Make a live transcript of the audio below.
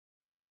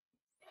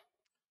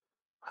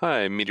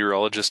Hi,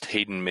 meteorologist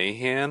Hayden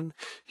Mahan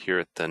here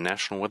at the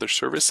National Weather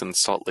Service in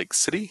Salt Lake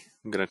City.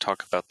 I'm going to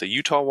talk about the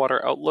Utah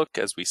water outlook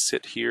as we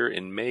sit here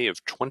in May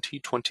of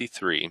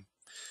 2023.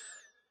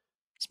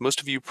 As most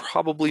of you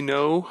probably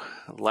know,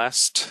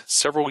 last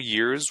several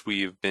years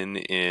we've been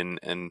in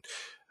an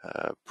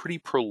pretty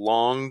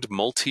prolonged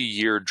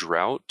multi-year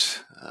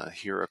drought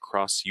here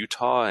across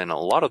Utah and a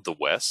lot of the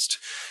West.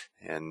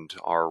 And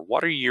our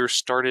water year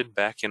started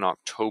back in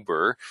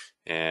October,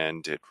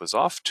 and it was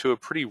off to a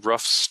pretty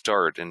rough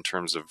start in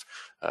terms of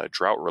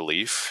drought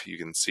relief. You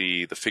can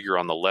see the figure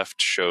on the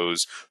left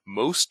shows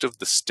most of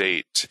the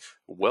state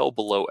well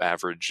below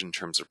average in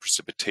terms of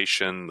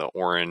precipitation, the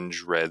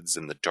orange, reds,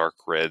 and the dark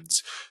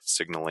reds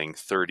signaling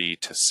 30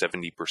 to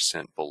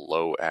 70%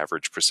 below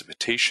average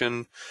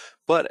precipitation.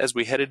 But as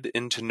we headed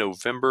into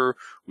November,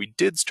 we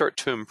did start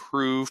to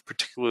improve,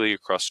 particularly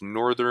across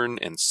northern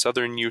and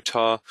southern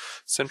Utah.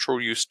 Central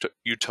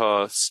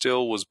Utah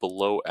still was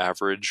below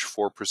average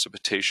for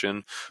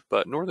precipitation,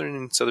 but northern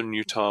and southern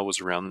Utah was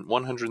around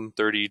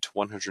 130 to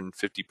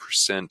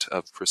 150%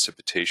 of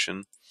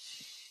precipitation.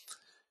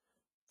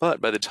 But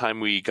by the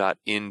time we got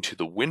into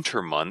the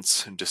winter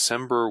months,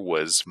 December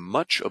was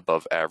much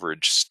above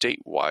average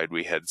statewide.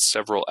 We had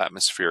several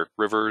atmospheric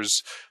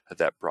rivers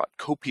that brought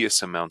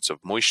copious amounts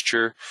of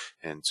moisture,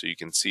 and so you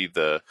can see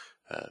the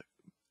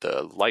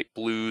light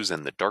blues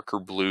and the darker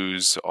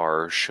blues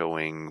are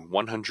showing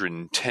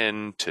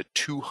 110 to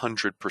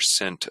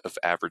 200% of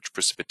average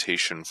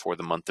precipitation for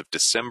the month of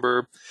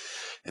December.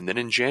 And then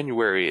in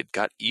January, it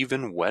got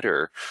even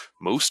wetter.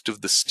 Most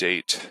of the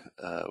state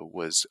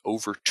was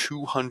over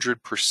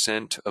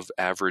 200% of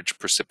average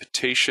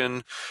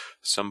precipitation.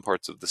 Some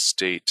parts of the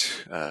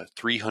state,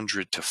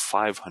 300 to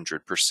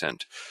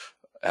 500%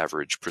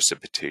 average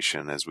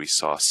precipitation, as we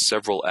saw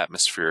several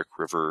atmospheric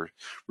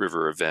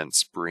river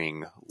events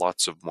bring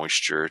lots of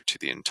moisture to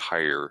the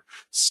entire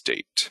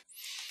state.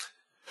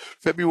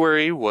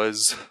 February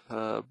was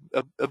a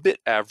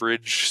bit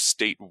average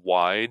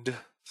statewide.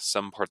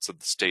 Some parts of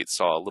the state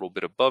saw a little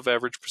bit above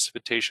average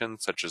precipitation,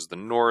 such as the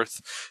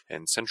north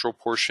and central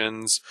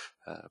portions,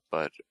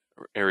 but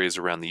areas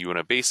around the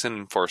Uinta Basin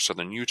and far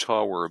southern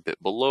Utah were a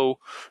bit below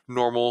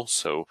normal,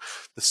 so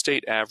the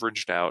state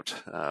averaged out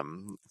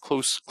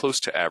close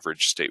to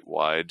average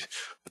statewide.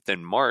 But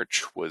then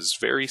March was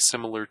very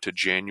similar to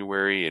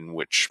January, in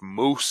which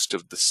most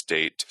of the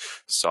state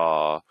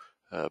saw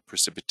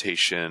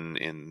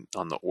precipitation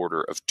on the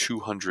order of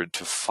 200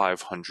 to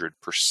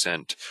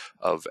 500%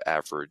 of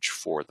average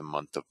for the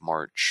month of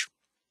March.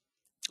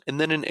 And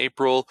then in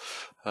April,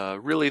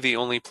 really the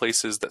only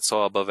places that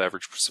saw above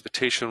average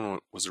precipitation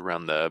was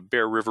around the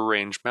Bear River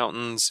Range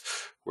Mountains,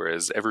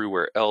 whereas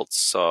everywhere else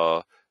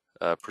saw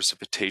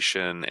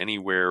precipitation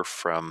anywhere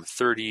from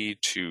 30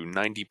 to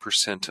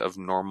 90% of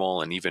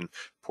normal, and even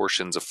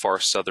portions of far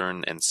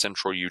southern and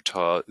central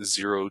Utah,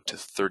 0 to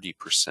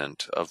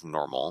 30% of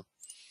normal.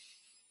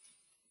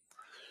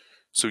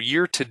 So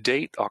year to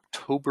date,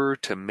 October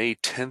to May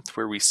 10th,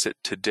 where we sit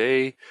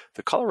today,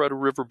 the Colorado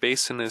River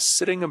Basin is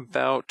sitting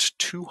about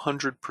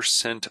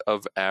 200%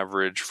 of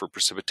average for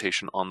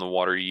precipitation on the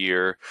water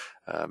year.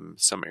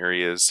 Some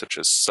areas such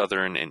as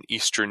southern and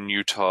eastern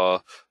Utah,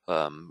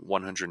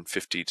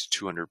 150 to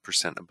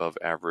 200% above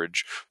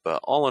average. But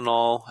all in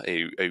all,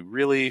 a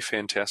really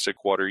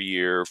fantastic water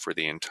year for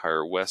the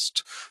entire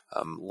West.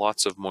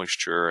 Lots of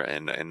moisture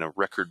and a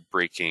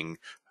record-breaking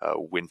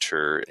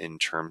winter in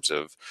terms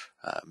of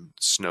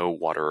snow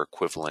water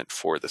equivalent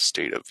for the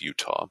state of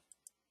Utah.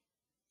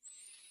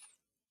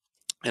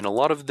 And a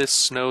lot of this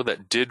snow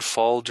that did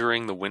fall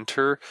during the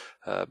winter,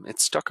 it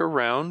stuck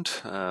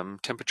around.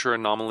 Temperature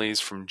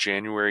anomalies from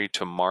January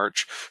to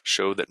March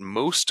show that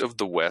most of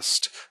the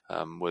West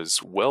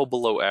was well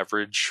below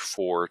average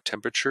for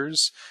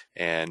temperatures,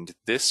 and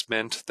this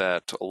meant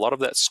that a lot of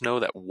that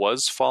snow that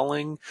was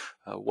falling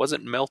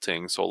wasn't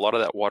melting, so a lot of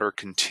that water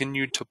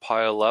continued to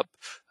pile up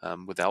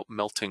without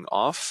melting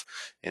off.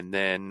 And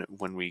then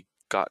when we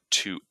got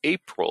to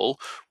April,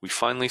 we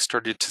finally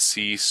started to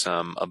see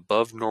some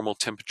above normal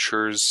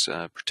temperatures,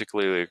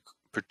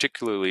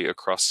 particularly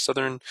across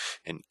southern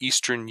and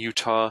eastern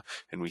Utah,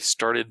 and we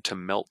started to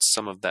melt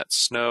some of that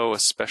snow,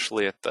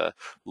 especially at the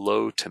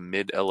low to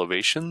mid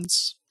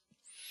elevations.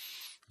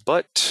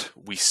 But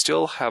we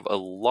still have a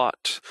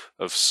lot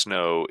of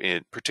snow,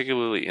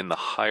 particularly in the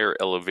higher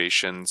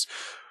elevations.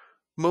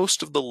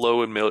 Most of the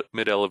low and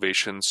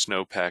mid-elevation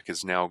snowpack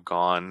is now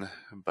gone,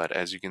 but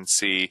as you can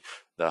see,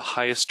 the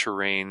highest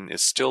terrain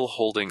is still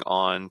holding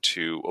on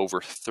to over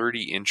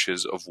 30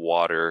 inches of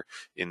water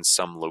in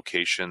some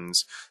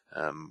locations.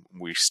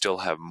 We still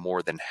have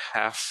more than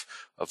half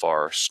of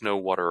our snow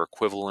water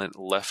equivalent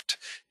left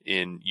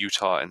in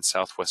Utah and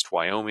Southwest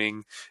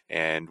Wyoming,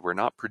 and we're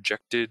not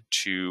projected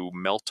to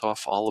melt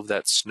off all of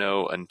that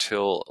snow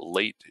until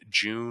late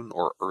June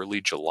or early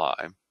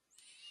July.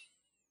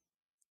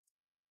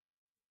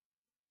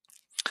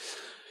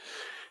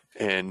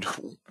 And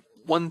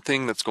one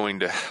thing that's going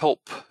to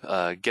help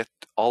get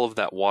all of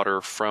that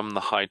water from the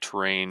high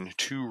terrain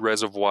to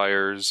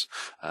reservoirs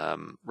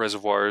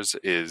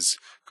is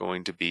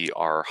going to be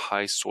our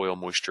high soil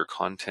moisture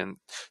content.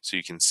 So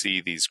you can see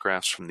these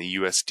graphs from the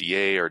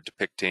USDA are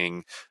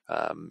depicting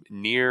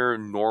near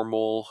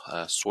normal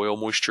soil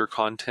moisture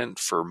content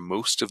for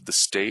most of the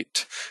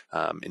state.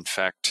 In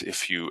fact,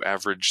 if you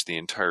average the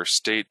entire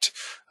state,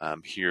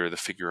 here the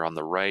figure on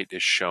the right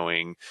is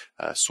showing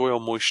soil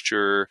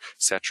moisture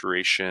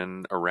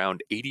saturation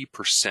around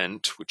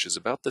 80%, which is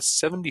about the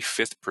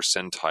 75th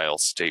percentile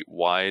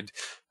statewide.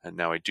 And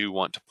now I do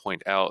want to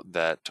point out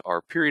that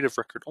our period of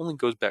record only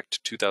goes back to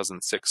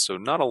 2006, so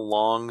not a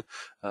long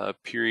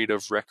period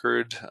of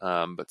record,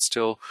 but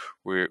still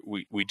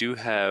we do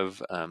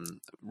have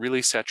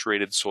really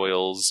saturated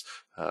soils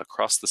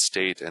across the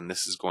state, and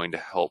this is going to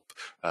help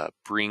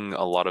bring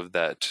a lot of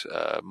that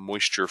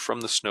moisture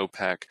from the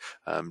snowpack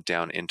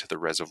down into the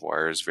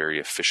reservoirs very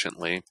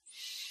efficiently.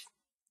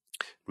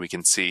 We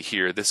can see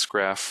here this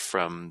graph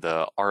from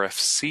the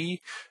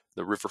RFC.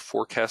 The River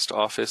Forecast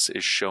Office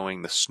is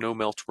showing the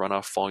snowmelt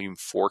runoff volume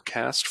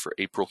forecast for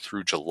April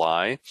through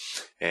July.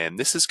 And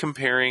this is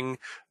comparing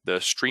the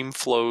stream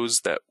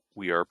flows that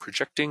we are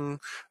projecting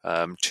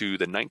to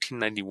the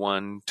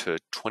 1991 to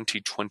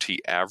 2020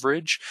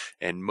 average.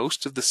 And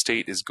most of the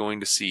state is going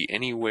to see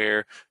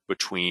anywhere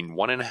between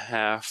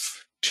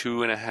 1.5,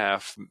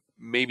 2.5,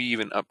 maybe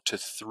even up to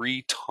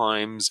 3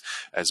 times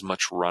as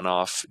much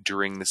runoff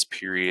during this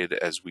period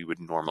as we would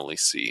normally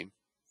see.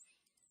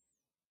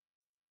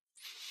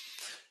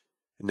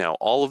 Now,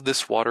 all of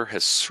this water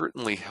has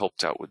certainly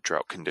helped out with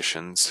drought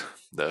conditions.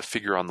 The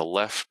figure on the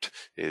left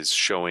is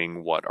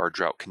showing what our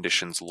drought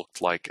conditions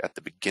looked like at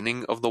the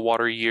beginning of the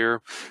water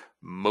year.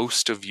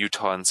 Most of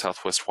Utah and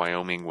Southwest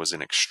Wyoming was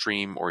in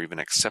extreme or even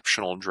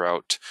exceptional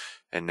drought.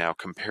 And now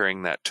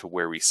comparing that to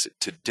where we sit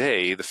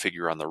today, the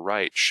figure on the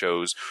right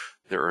shows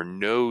there are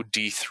no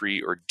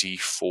D3 or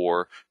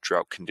D4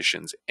 drought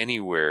conditions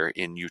anywhere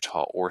in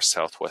Utah or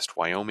Southwest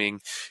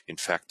Wyoming. In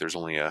fact, there's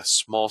only a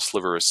small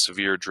sliver of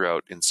severe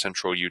drought in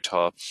central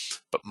Utah,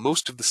 but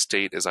most of the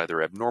state is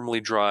either abnormally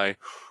dry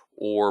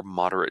or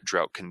moderate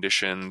drought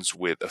conditions,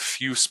 with a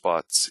few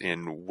spots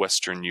in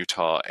western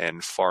Utah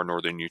and far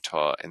northern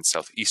Utah and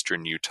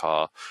southeastern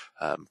Utah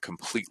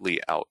completely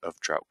out of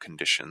drought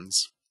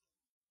conditions.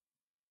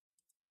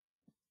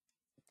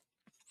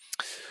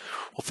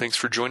 Well, thanks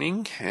for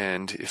joining,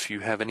 and if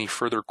you have any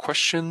further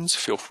questions,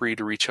 feel free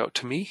to reach out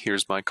to me.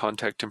 Here's my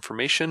contact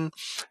information,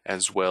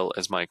 as well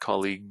as my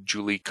colleague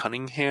Julie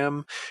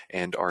Cunningham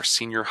and our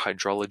senior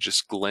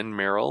hydrologist Glenn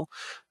Merrill.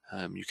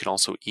 You can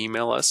also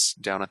email us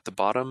down at the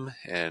bottom,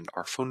 and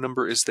our phone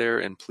number is there,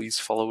 and please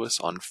follow us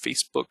on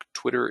Facebook,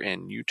 Twitter,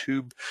 and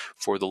YouTube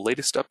for the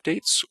latest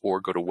updates,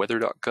 or go to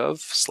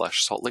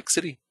weather.gov/Salt Lake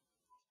City.